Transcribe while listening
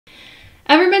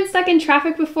Ever been stuck in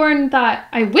traffic before and thought,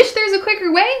 I wish there's a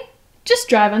quicker way? Just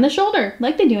drive on the shoulder,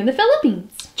 like they do in the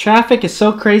Philippines. Traffic is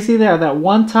so crazy there that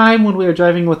one time when we were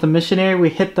driving with a missionary, we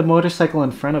hit the motorcycle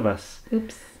in front of us.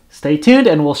 Oops. Stay tuned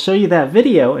and we'll show you that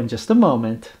video in just a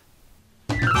moment.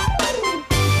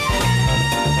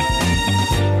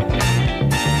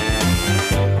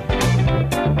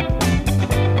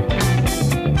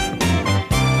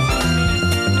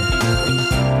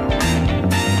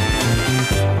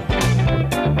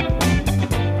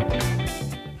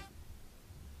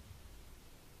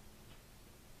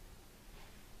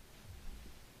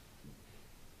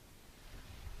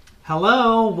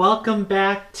 Hello, welcome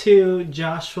back to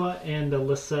Joshua and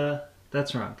Alyssa.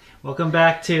 That's wrong. Welcome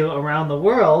back to Around the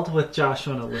World with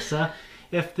Joshua and Alyssa.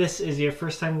 If this is your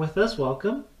first time with us,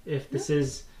 welcome. If this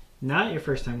is not your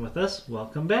first time with us,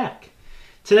 welcome back.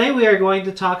 Today we are going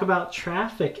to talk about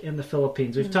traffic in the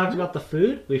Philippines. We've talked about the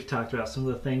food. We've talked about some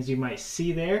of the things you might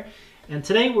see there. And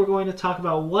today we're going to talk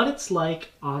about what it's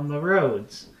like on the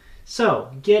roads.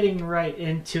 So, getting right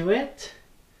into it.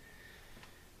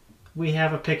 We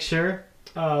have a picture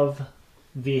of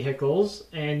vehicles,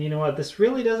 and you know what? This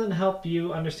really doesn't help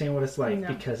you understand what it's like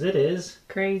because it is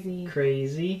crazy,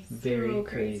 very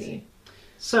crazy.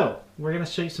 So, we're going to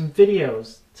show you some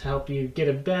videos to help you get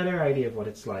a better idea of what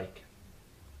it's like.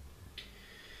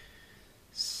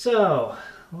 So,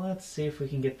 let's see if we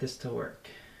can get this to work.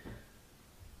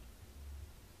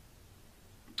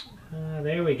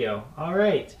 There we go. All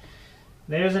right.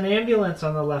 There's an ambulance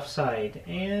on the left side,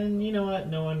 and you know what?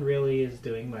 No one really is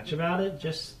doing much about it.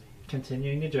 Just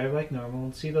continuing to drive like normal.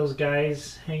 And see those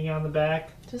guys hanging on the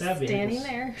back? Just standing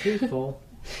there. Too full.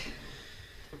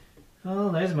 Oh,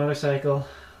 there's a motorcycle.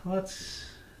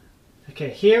 Okay,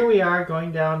 here we are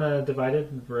going down a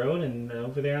divided road, and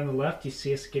over there on the left you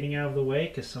see us getting out of the way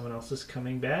because someone else is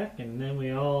coming back, and then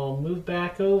we all move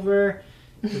back over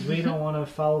because we don't want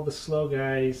to follow the slow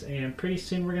guys, and pretty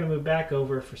soon we're going to move back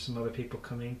over for some other people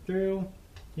coming through,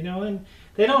 you know, and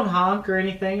they don't honk or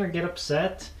anything or get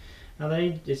upset. Now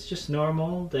it's just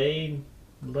normal. They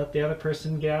let the other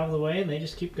person get out of the way and they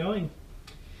just keep going.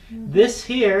 This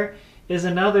here is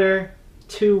another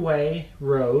two-way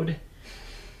road,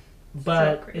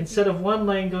 but instead of one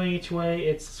lane going each way,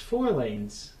 it's 4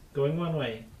 lanes going one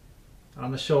way. On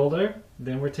the shoulder,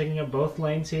 then we're taking up both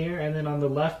lanes here, and then on the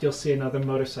left you'll see another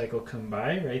motorcycle come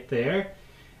by right there,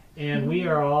 and we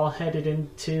are all headed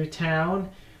into town,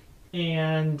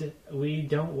 and we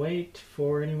don't wait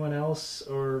for anyone else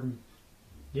or,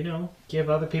 you know, give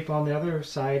other people on the other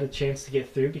side a chance to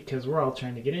get through because we're all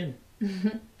trying to get in.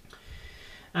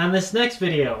 On this next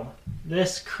video,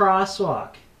 this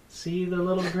crosswalk, see the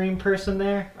little green person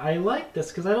there? I like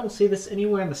this because I don't see this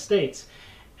anywhere in the States.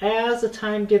 As the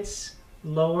time gets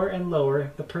lower and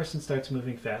lower, the person starts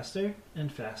moving faster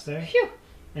and faster. Phew.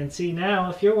 And see,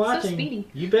 now if you're watching,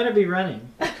 you better be running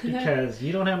because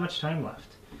you don't have much time left.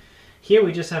 Here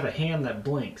we just have a hand that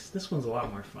blinks. This one's a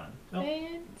lot more fun. Oh.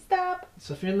 And stop.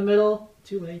 So if you're in the middle,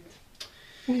 too late.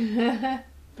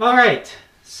 All right.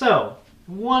 So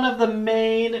one of the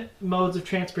main modes of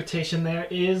transportation there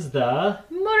is the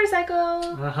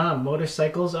motorcycle.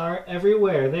 Motorcycles are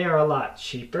everywhere. They are a lot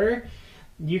cheaper.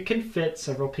 You can fit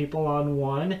several people on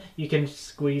one. You can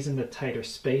squeeze into tighter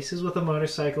spaces with a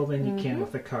motorcycle than you can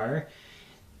with a car.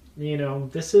 You know,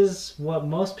 this is what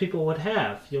most people would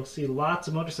have. You'll see lots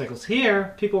of motorcycles.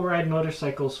 Here, people ride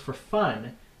motorcycles for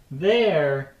fun.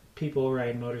 There, people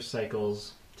ride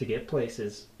motorcycles to get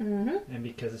places. And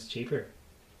because it's cheaper.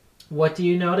 What do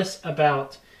you notice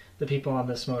about the people on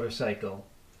this motorcycle?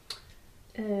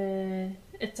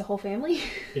 It's a whole family.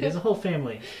 It is a whole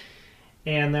family.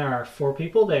 And there are 4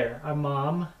 people there. A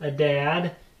mom, a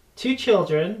dad, 2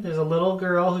 children. There's a little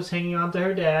girl who's hanging on to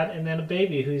her dad, and then a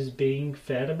baby who's being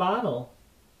fed a bottle.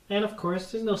 And of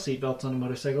course, there's no seatbelts on a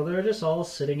motorcycle. They're just all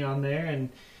sitting on there and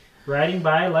riding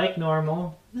by like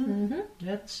normal.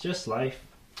 That's just life.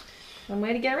 One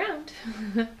way to get around.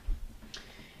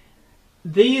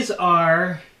 These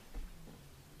are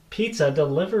pizza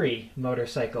delivery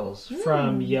motorcycles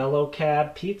from Yellow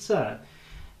Cab Pizza.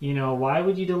 You know, why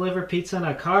would you deliver pizza in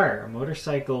a car? A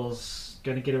motorcycle's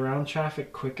going to get around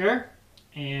traffic quicker,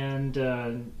 and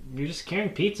you're just carrying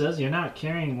pizzas. You're not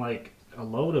carrying, like, a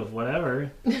load of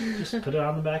whatever. Just put it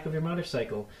on the back of your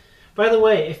motorcycle. By the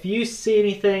way, if you see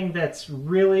anything that's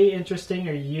really interesting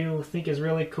or you think is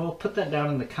really cool, put that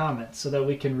down in the comments so that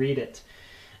we can read it.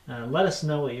 Let us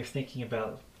know what you're thinking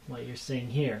about what you're seeing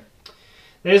here.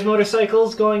 There's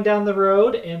motorcycles going down the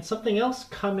road, and something else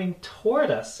coming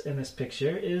toward us in this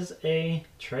picture is a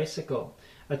tricycle.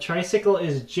 A tricycle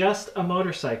is just a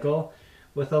motorcycle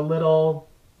with a little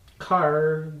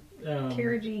car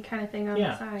carriagey kind of thing on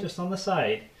the side. Yeah, just on the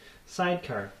side.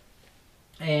 Sidecar.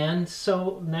 And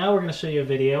so now we're going to show you a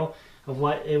video of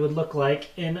what it would look like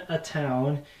in a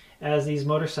town as these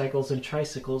motorcycles and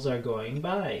tricycles are going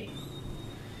by.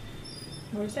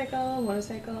 Motorcycle,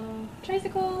 motorcycle,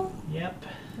 tricycle. Yep.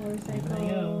 Motorcycle, There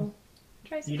you go.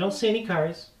 tricycle. You don't see any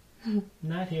cars.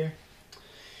 Not here.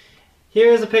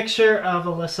 Here's a picture of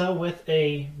Alyssa with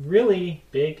a really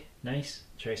big, nice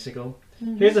tricycle.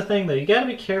 Here's the thing though, you got to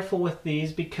be careful with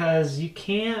these because you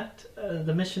can't,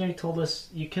 the missionary told us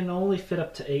you can only fit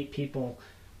up to 8 people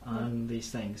on these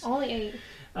things. Only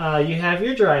 8. You have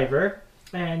your driver,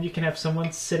 and you can have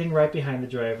someone sitting right behind the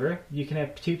driver. You can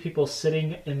have 2 people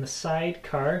sitting in the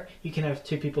sidecar. You can have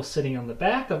 2 people sitting on the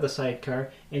back of the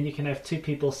sidecar, and you can have 2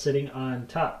 people sitting on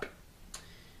top.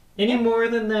 Any more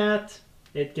than that,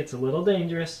 it gets a little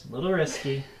dangerous, a little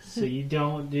risky, so you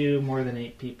don't do more than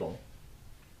 8 people.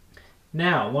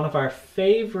 Now, one of our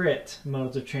favorite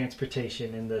modes of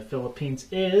transportation in the Philippines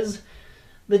is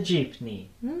the jeepney.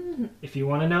 If you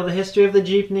want to know the history of the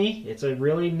jeepney, it's a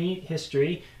really neat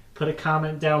history. Put a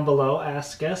comment down below,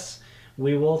 ask us.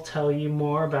 We will tell you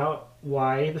more about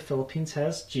why the Philippines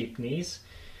has jeepneys.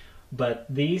 But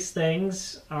these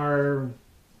things are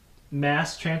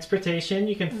mass transportation.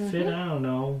 You can fit, I don't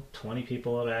know, 20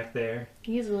 people back there.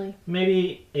 Easily.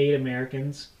 Maybe 8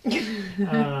 Americans.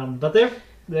 But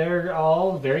they're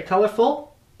all very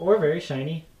colorful or very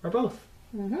shiny or both.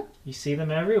 You see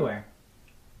them everywhere.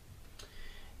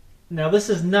 Now this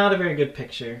is not a very good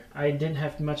picture. I didn't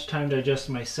have much time to adjust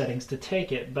my settings to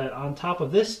take it, but on top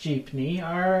of this jeepney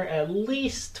are at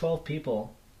least 12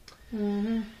 people.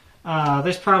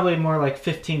 There's probably more like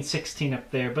 15, 16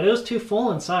 up there, but it was too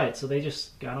full inside, so they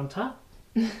just got on top.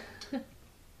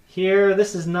 Here,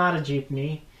 this is not a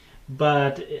jeepney,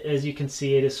 but as you can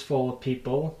see, it is full of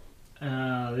people.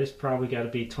 There's probably got to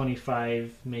be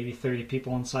 25, maybe 30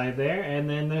 people inside there, and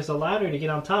then there's a ladder to get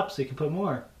on top so you can put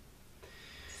more.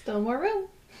 Still more room.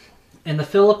 In the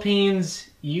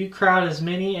Philippines, you crowd as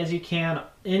many as you can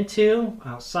into,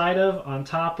 outside of, on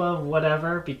top of,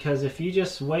 whatever, because if you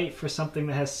just wait for something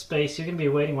that has space, you're going to be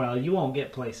waiting a while. You won't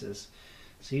get places.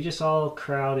 So you just all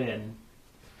crowd in.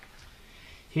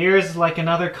 Here's like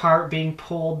another cart being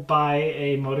pulled by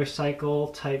a motorcycle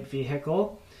type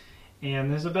vehicle.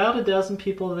 And there's about a dozen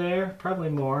people there, probably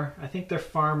more. I think they're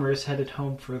farmers headed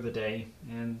home for the day.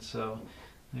 And so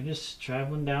they're just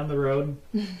traveling down the road.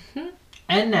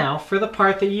 And now for the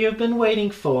part that you've been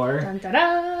waiting for. Dun, da,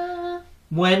 da.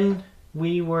 When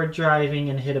we were driving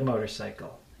and hit a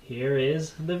motorcycle. Here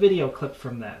is the video clip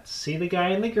from that. See the guy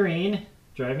in the green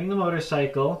driving the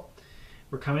motorcycle.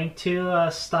 We're coming to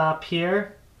a stop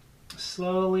here.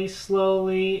 Slowly,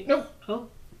 slowly. Nope. Oh,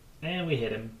 and we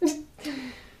hit him.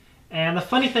 And the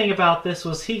funny thing about this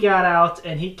was he got out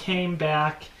and he came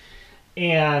back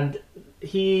and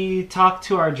he talked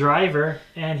to our driver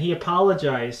and he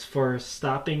apologized for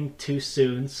stopping too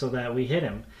soon so that we hit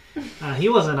him. He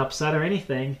wasn't upset or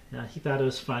anything. He thought it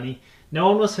was funny. No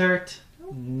one was hurt.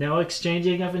 No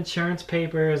exchanging of insurance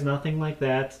papers, nothing like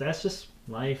that. That's just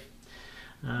life.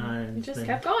 He just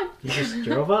kept going. He just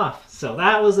drove off. So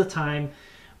that was the time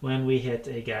when we hit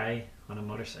a guy on a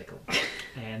motorcycle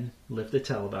and lived to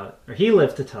tell about it. Or he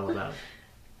lived to tell about it.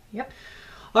 Yep.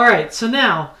 All right, so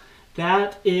now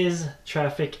that is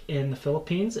traffic in the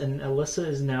Philippines, and Alyssa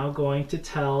is now going to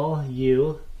tell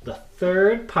you the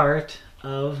third part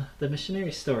of the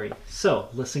missionary story. So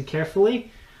listen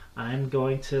carefully. I'm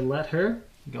going to let her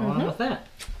go on with that.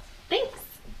 Thanks.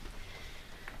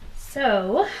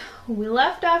 So we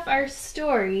left off our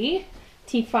story.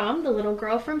 Tifam, the little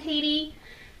girl from Haiti,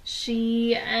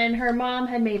 she and her mom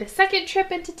had made a second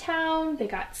trip into town. They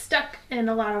got stuck in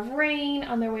a lot of rain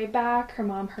on their way back. Her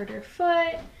mom hurt her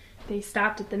foot. They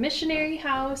stopped at the missionary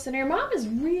house, and her mom is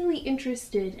really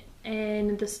interested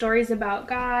in the stories about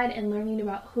God and learning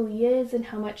about who he is and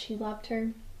how much he loved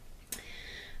her.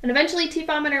 And eventually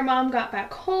Tifam and her mom got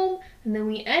back home, and then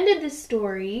we ended the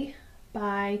story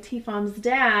by Tifam's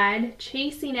dad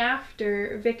chasing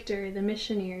after Victor, the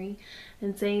missionary,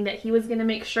 and saying that he was going to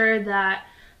make sure that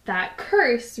that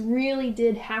curse really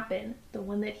did happen, the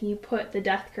one that he put, the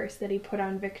death curse that he put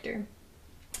on Victor.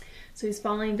 So he's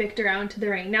following Victor out into the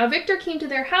rain. Now Victor came to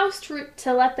their house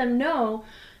to let them know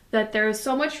that there was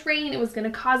so much rain it was going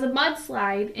to cause a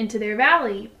mudslide into their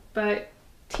valley. But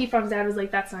Tifam's dad was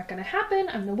like, that's not going to happen.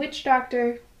 I'm the witch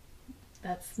doctor.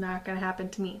 That's not going to happen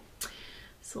to me.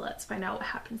 So let's find out what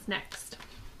happens next.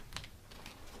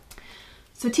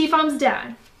 So Tifam's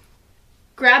dad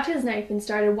grabbed his knife and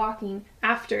started walking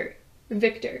after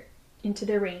Victor into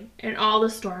the rain and all the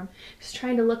storm. He was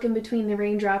trying to look in between the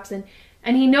raindrops and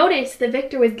And he noticed that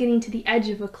Victor was getting to the edge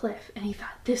of a cliff, and he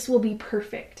thought, this will be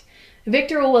perfect.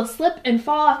 Victor will slip and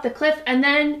fall off the cliff, and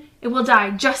then it will die,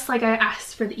 just like I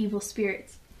asked for the evil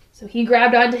spirits. So he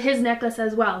grabbed onto his necklace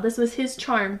as well. This was his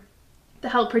charm to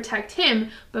help protect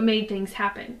him, but made things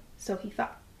happen, so he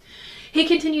thought. He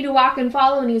continued to walk and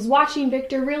follow, and he was watching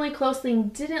Victor really closely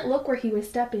and didn't look where he was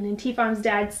stepping. And Tifam's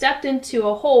dad stepped into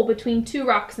a hole between two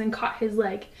rocks and caught his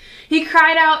leg. He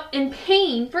cried out in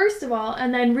pain, first of all,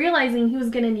 and then realizing he was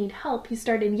going to need help, he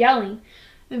started yelling.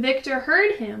 Victor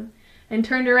heard him and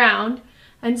turned around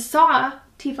and saw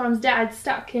Tifam's dad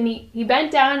stuck. And he bent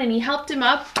down and he helped him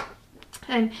up.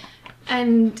 And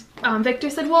Victor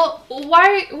said, well,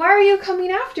 why are you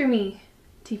coming after me?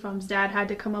 Tifam's dad had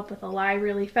to come up with a lie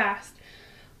really fast.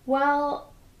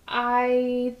 Well,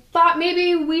 I thought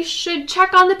maybe we should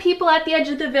check on the people at the edge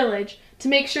of the village to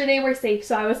make sure they were safe,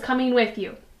 so I was coming with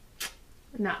you.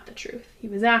 Not the truth. He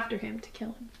was after him to kill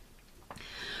him.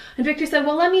 And Victor said,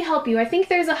 well, let me help you. I think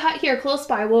there's a hut here close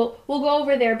by. We'll go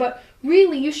over there. But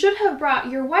really, you should have brought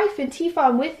your wife and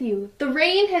Tifam with you. The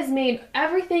rain has made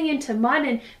everything into mud,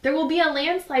 and there will be a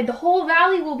landslide. The whole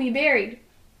valley will be buried.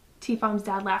 Tifam's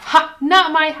dad laughed. Ha!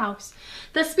 Not my house.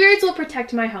 The spirits will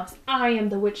protect my house. I am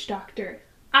the witch doctor.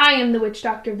 I am the witch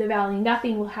doctor of the valley.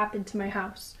 Nothing will happen to my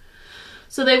house.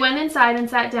 So they went inside and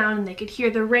sat down, and they could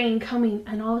hear the rain coming,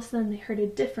 and all of a sudden they heard a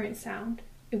different sound.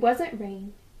 It wasn't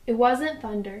rain. It wasn't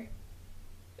thunder.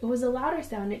 It was a louder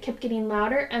sound. It kept getting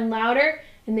louder and louder,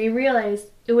 and they realized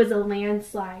it was a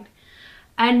landslide.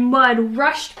 And mud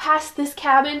rushed past this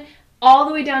cabin all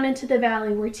the way down into the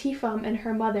valley where Tifam and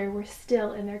her mother were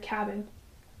still in their cabin.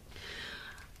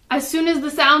 As soon as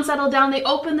the sound settled down, they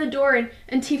opened the door,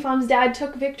 and Tifam's dad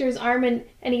took Victor's arm and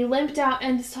he limped out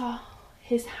and saw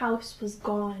his house was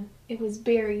gone. It was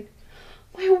buried.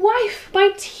 My wife,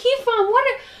 my Tifam,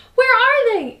 where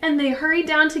are they? And they hurried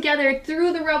down together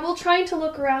through the rubble, trying to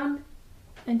look around,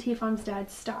 and Tifam's dad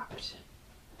stopped.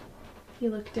 He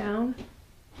looked down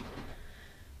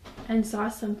and saw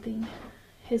something.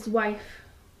 His wife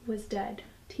was dead.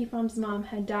 Tifam's mom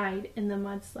had died in the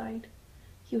mudslide.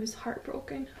 He was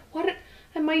heartbroken.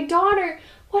 And my daughter,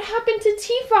 what happened to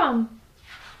Tifam?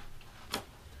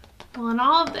 Well, in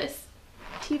all of this,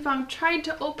 Tifam tried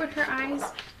to open her eyes.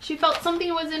 She felt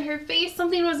something was in her face,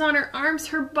 something was on her arms.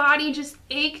 Her body just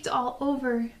ached all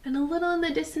over. And a little in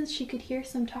the distance, she could hear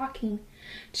some talking.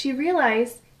 She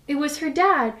realized it was her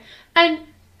dad. And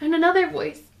another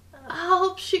voice,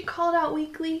 help, she called out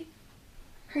weakly.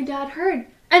 Her dad heard.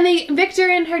 And Victor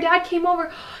and her dad came over.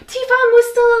 Tifam was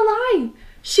still alive.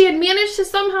 She had managed to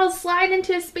somehow slide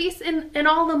into a space in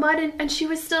all the mud, and she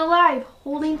was still alive,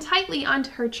 holding tightly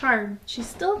onto her charm. She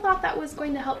still thought that was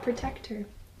going to help protect her.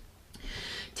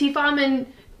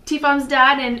 Tifam's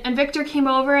dad and Victor came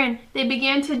over, and they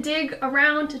began to dig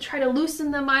around to try to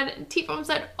loosen the mud. And Tifam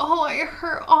said, oh, I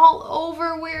hurt all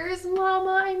over. Where is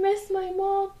Mama? I miss my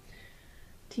mom.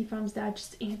 Tifam's dad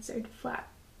just answered flat.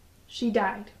 She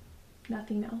died.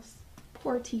 Nothing else.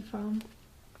 Poor Tifam.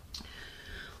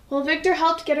 Well, Victor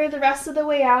helped get her the rest of the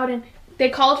way out, and they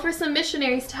called for some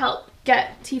missionaries to help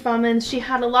get Tifam, and she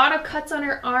had a lot of cuts on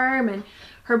her arm, and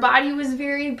her body was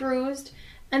very bruised.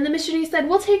 And the missionary said,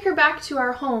 we'll take her back to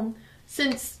our home,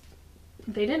 since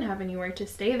they didn't have anywhere to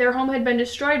stay. Their home had been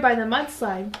destroyed by the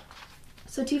mudslide.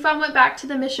 So Tifam went back to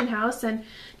the mission house, and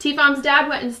Tifam's dad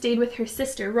went and stayed with her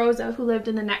sister, Rosa, who lived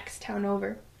in the next town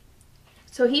over.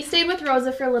 So he stayed with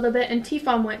Rosa for a little bit, and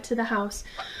Tifam went to the house.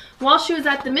 While she was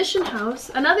at the mission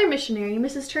house, another missionary,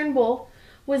 Mrs. Turnbull,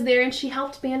 was there, and she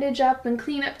helped bandage up and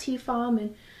clean up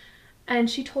Tifam, and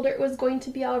she told her it was going to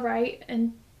be all right.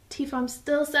 And Tifam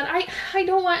still said, I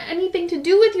don't want anything to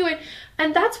do with you,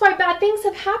 and that's why bad things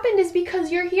have happened, is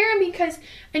because you're here,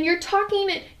 and you're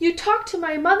talking, and you talked to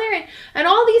my mother, and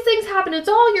all these things happen. It's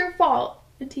all your fault.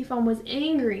 And Tifam was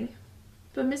angry.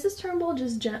 But Mrs. Turnbull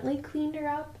just gently cleaned her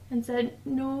up and said,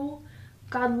 no,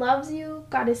 God loves you.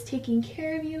 God is taking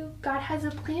care of you. God has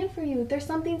a plan for you. There's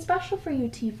something special for you,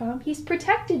 Tifam. He's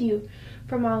protected you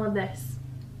from all of this.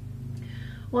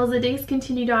 Well, as the days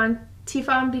continued on,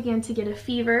 Tifam began to get a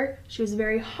fever. She was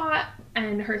very hot,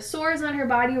 and her sores on her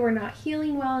body were not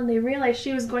healing well, and they realized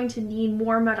she was going to need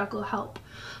more medical help.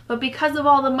 But because of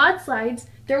all the mudslides,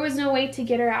 there was no way to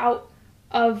get her out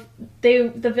of the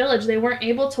village. They weren't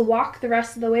able to walk the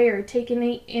rest of the way or take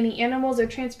any animals or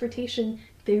transportation.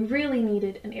 They really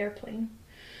needed an airplane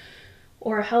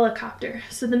or a helicopter.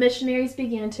 So the missionaries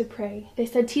began to pray. They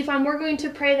said, Tifam, we're going to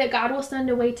pray that God will send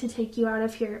a way to take you out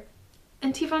of here.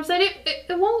 And Tifam said,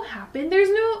 it won't happen. There's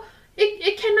no,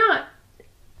 it cannot.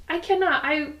 I cannot.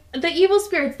 The evil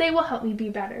spirits, they will help me be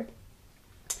better.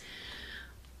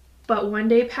 But one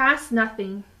day passed,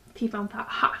 nothing. Tifam thought,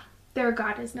 ha, their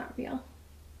God is not real.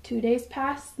 2 days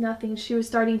passed, nothing. She was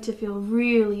starting to feel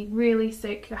really, really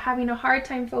sick, having a hard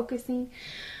time focusing.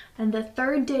 And the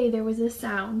 3rd day, there was a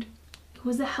sound. It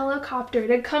was a helicopter. It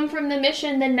had come from the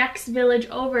mission the next village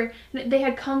over. And they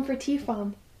had come for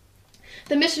Tifam.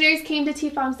 The missionaries came to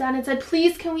Tifam's dad and said,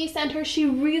 please, can we send her? She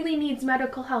really needs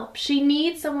medical help. She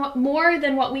needs somewhat more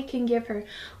than what we can give her.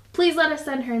 Please let us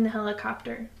send her in the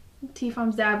helicopter.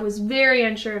 Tifam's dad was very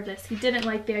unsure of this. He didn't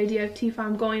like the idea of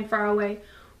Tifam going far away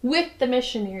with the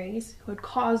missionaries who had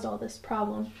caused all this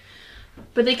problem.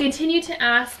 But they continued to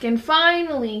ask, and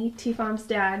finally Tifam's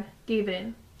dad gave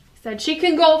in. He said, she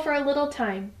can go for a little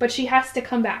time, but she has to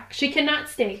come back. She cannot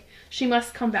stay. She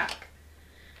must come back.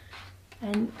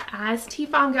 And as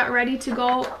Tifam got ready to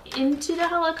go into the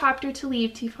helicopter to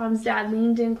leave, Tifam's dad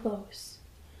leaned in close.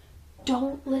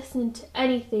 Don't listen to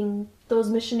anything those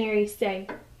missionaries say.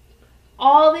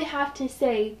 All they have to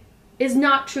say is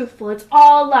not truthful. It's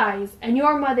all lies, and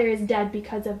your mother is dead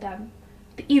because of them.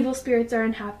 The evil spirits are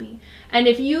unhappy, and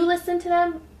if you listen to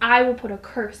them, I will put a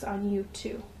curse on you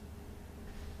too.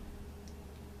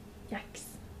 Yikes.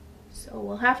 So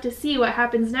we'll have to see what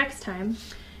happens next time.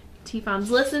 Tifam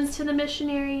listens to the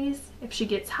missionaries. If she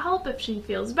gets help, if she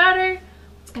feels better,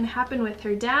 what's going to happen with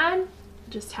her dad? We'll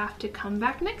just have to come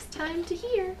back next time to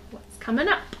hear what's coming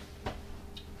up.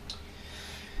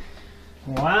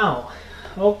 Wow.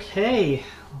 Okay.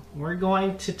 We're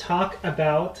going to talk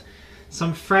about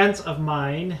some friends of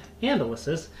mine and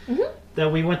Alyssa's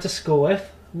that we went to school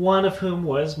with, one of whom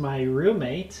was my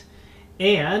roommate,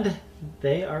 and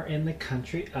they are in the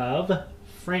country of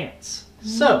France.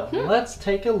 So, let's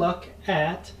take a look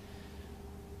at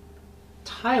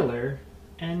Tyler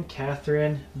and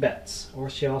Catherine Betts, or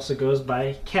she also goes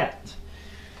by Kat.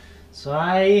 So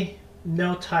I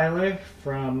know Tyler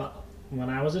from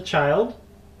when I was a child.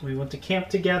 We went to camp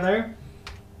together,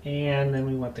 and then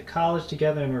we went to college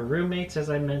together, and we're roommates,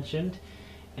 as I mentioned.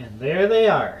 And there they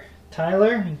are,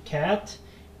 Tyler and Kat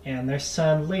and their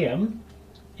son Liam,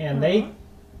 and they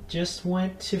just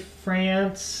went to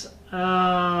France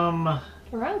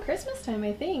around Christmas time,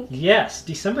 I think. Yes,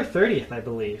 December 30th, I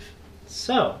believe.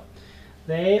 So,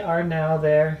 they are now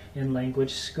there in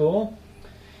language school.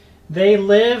 They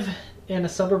live in a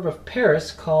suburb of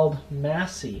Paris called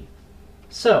Massy.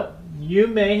 So, you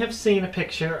may have seen a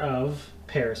picture of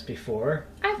Paris before.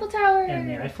 Eiffel Tower! And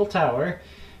the Eiffel Tower.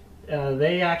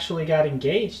 They actually got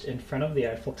engaged in front of the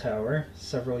Eiffel Tower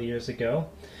several years ago.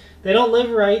 They don't live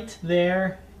right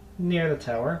there near the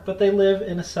tower, but they live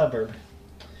in a suburb.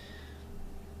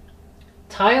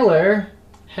 Tyler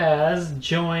has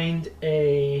joined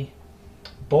a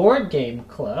board game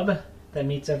club that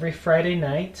meets every Friday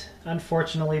night.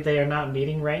 Unfortunately, they are not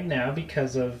meeting right now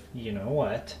because of you know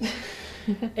what.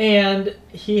 And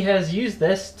he has used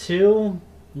this to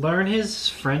learn his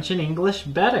French and English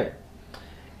better.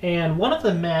 And one of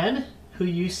the men who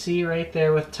you see right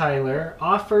there with Tyler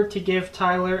offered to give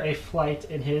Tyler a flight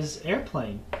in his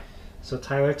airplane. So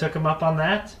Tyler took him up on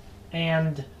that,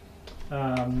 and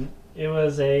it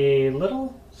was a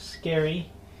little scary.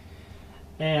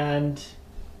 And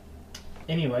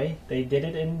anyway, they did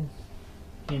it and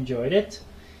he enjoyed it.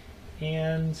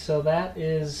 And so that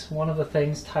is one of the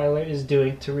things Tyler is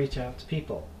doing to reach out to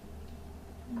people.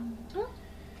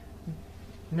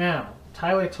 Now,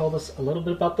 Tyler told us a little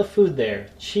bit about the food there.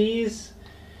 Cheese,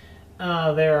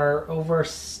 there are over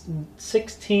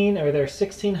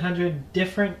 1,600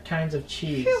 different kinds of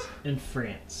cheese in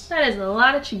France. That is a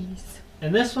lot of cheese.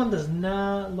 And this one does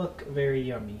not look very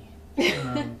yummy.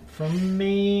 For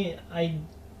me, I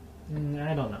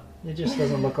don't know. It just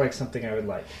doesn't look like something I would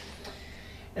like.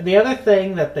 And the other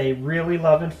thing that they really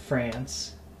love in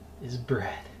France is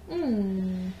bread.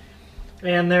 And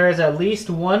there is at least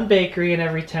one bakery in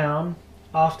every town,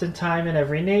 oftentimes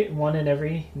in one in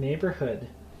every neighborhood.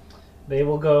 They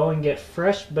will go and get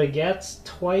fresh baguettes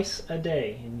twice a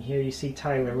day. And here you see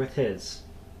Tyler with his.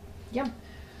 Yum.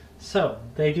 So,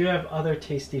 they do have other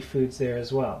tasty foods there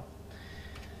as well.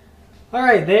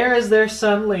 Alright, there is their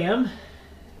son Liam.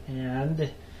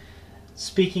 And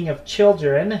speaking of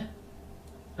children,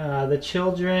 the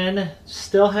children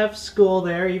still have school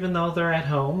there even though they're at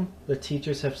home. The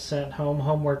teachers have sent home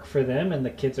homework for them and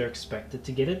the kids are expected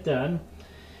to get it done.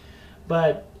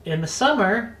 But in the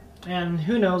summer, and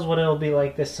who knows what it'll be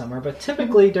like this summer, but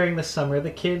typically during the summer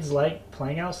the kids like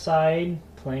playing outside,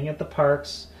 playing at the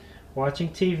parks, watching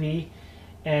TV,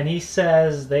 and he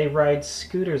says they ride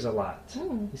scooters a lot.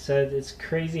 He said it's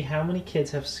crazy how many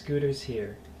kids have scooters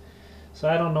here. So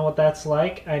I don't know what that's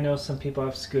like. I know some people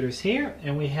have scooters here,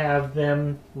 and we have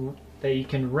them that you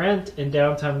can rent in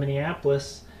downtown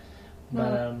Minneapolis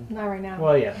But not right now.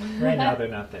 well, yeah, right now they're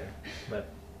not there. But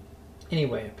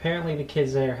anyway, apparently the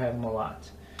kids there have them a lot.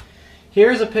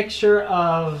 Here's a picture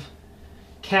of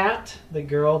Kat, the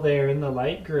girl there in the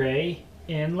light gray,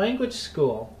 in language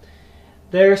school.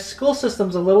 Their school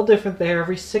system's a little different there.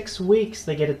 Every 6 weeks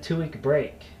they get a 2-week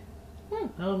break. I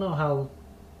don't know how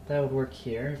that would work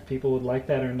here, if people would like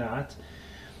that or not.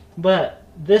 But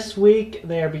this week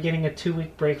they are beginning a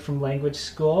 2-week break from language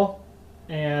school.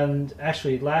 And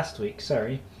actually last week,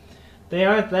 sorry. They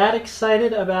aren't that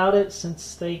excited about it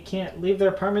since they can't leave their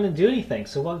apartment and do anything.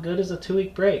 So what good is a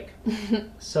 2-week break?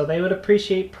 So they would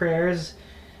appreciate prayers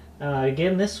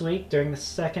again this week during the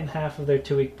second half of their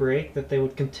 2-week break that they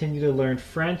would continue to learn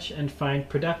French and find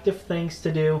productive things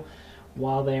to do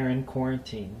while they are in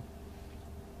quarantine.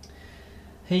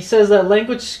 He says that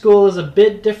language school is a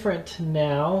bit different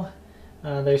now.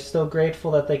 They're still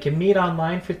grateful that they can meet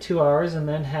online for 2 hours and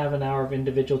then have an hour of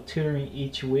individual tutoring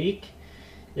each week.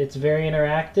 It's very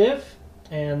interactive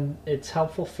and it's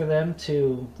helpful for them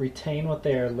to retain what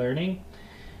they are learning.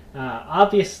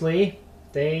 Obviously,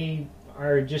 they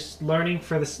are just learning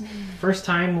for the first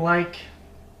time like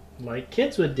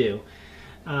kids would do.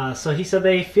 So he said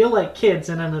they feel like kids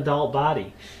in an adult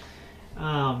body.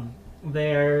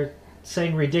 They're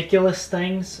saying ridiculous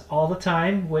things all the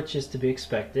time, which is to be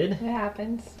expected. It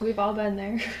happens. We've all been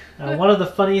there. One of the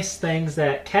funniest things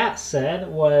that Kat said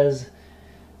was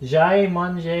 "J'ai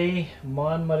mangé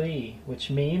mon mari,"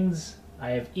 which means I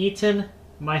have eaten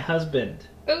my husband.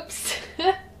 Oops.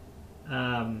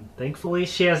 Thankfully,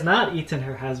 she has not eaten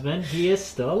her husband. He is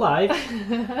still alive.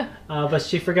 But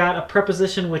she forgot a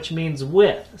preposition which means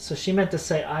with. So she meant to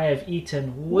say, I have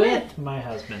eaten with my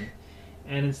husband.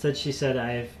 And instead she said,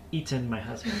 I have eaten my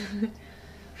husband.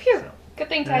 Phew. So, good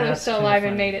thing Tyler's still alive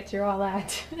and made it through all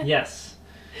that. Yes.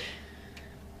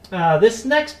 This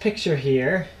next picture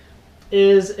here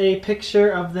is a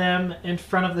picture of them in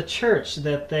front of the church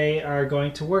that they are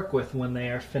going to work with when they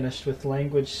are finished with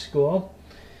language school.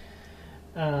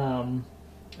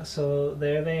 So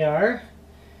there they are.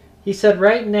 He said,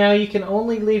 right now you can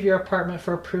only leave your apartment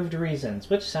for approved reasons,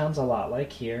 which sounds a lot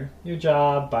like here. Your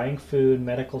job, buying food,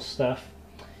 medical stuff.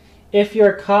 If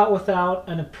you're caught without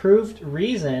an approved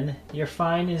reason, your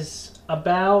fine is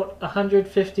about $150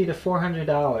 to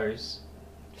 $400.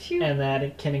 Phew. And that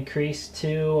it can increase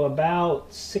to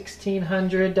about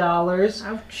 $1,600.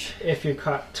 Ouch. If you're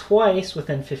caught twice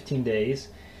within 15 days.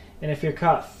 And if you're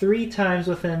caught 3 times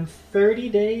within 30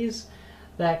 days,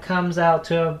 that comes out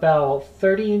to about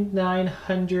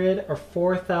 $3,900 or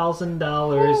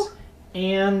 $4,000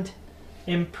 and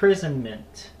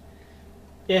imprisonment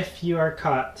if you are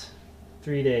caught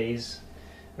 3 days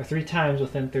or 3 times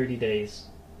within 30 days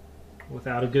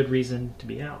without a good reason to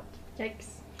be out. Yikes.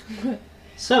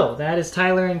 So that is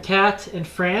Tyler and Kat in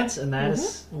France, and that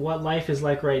is what life is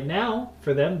like right now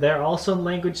for them. They're also in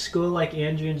language school like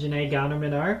Andrew and Janae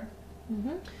Gaunerman are.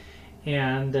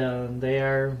 And they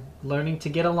are learning to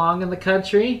get along in the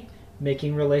country,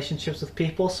 making relationships with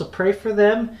people. So pray for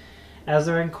them as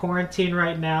they're in quarantine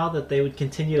right now, that they would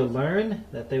continue to learn,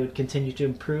 that they would continue to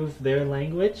improve their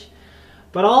language,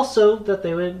 but also that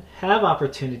they would have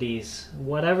opportunities,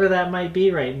 whatever that might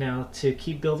be right now, to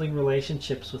keep building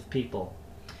relationships with people.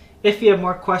 If you have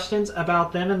more questions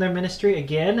about them and their ministry,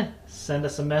 again, send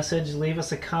us a message, leave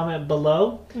us a comment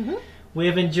below. We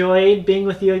have enjoyed being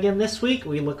with you again this week.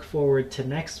 We look forward to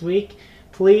next week.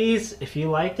 Please, if you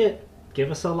liked it,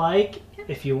 give us a like.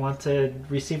 If you want to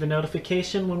receive a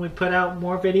notification when we put out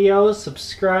more videos,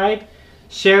 subscribe.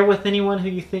 Share with anyone who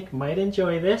you think might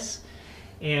enjoy this.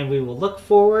 And we will look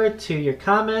forward to your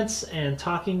comments and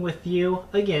talking with you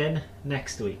again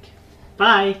next week.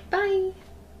 Bye. Bye.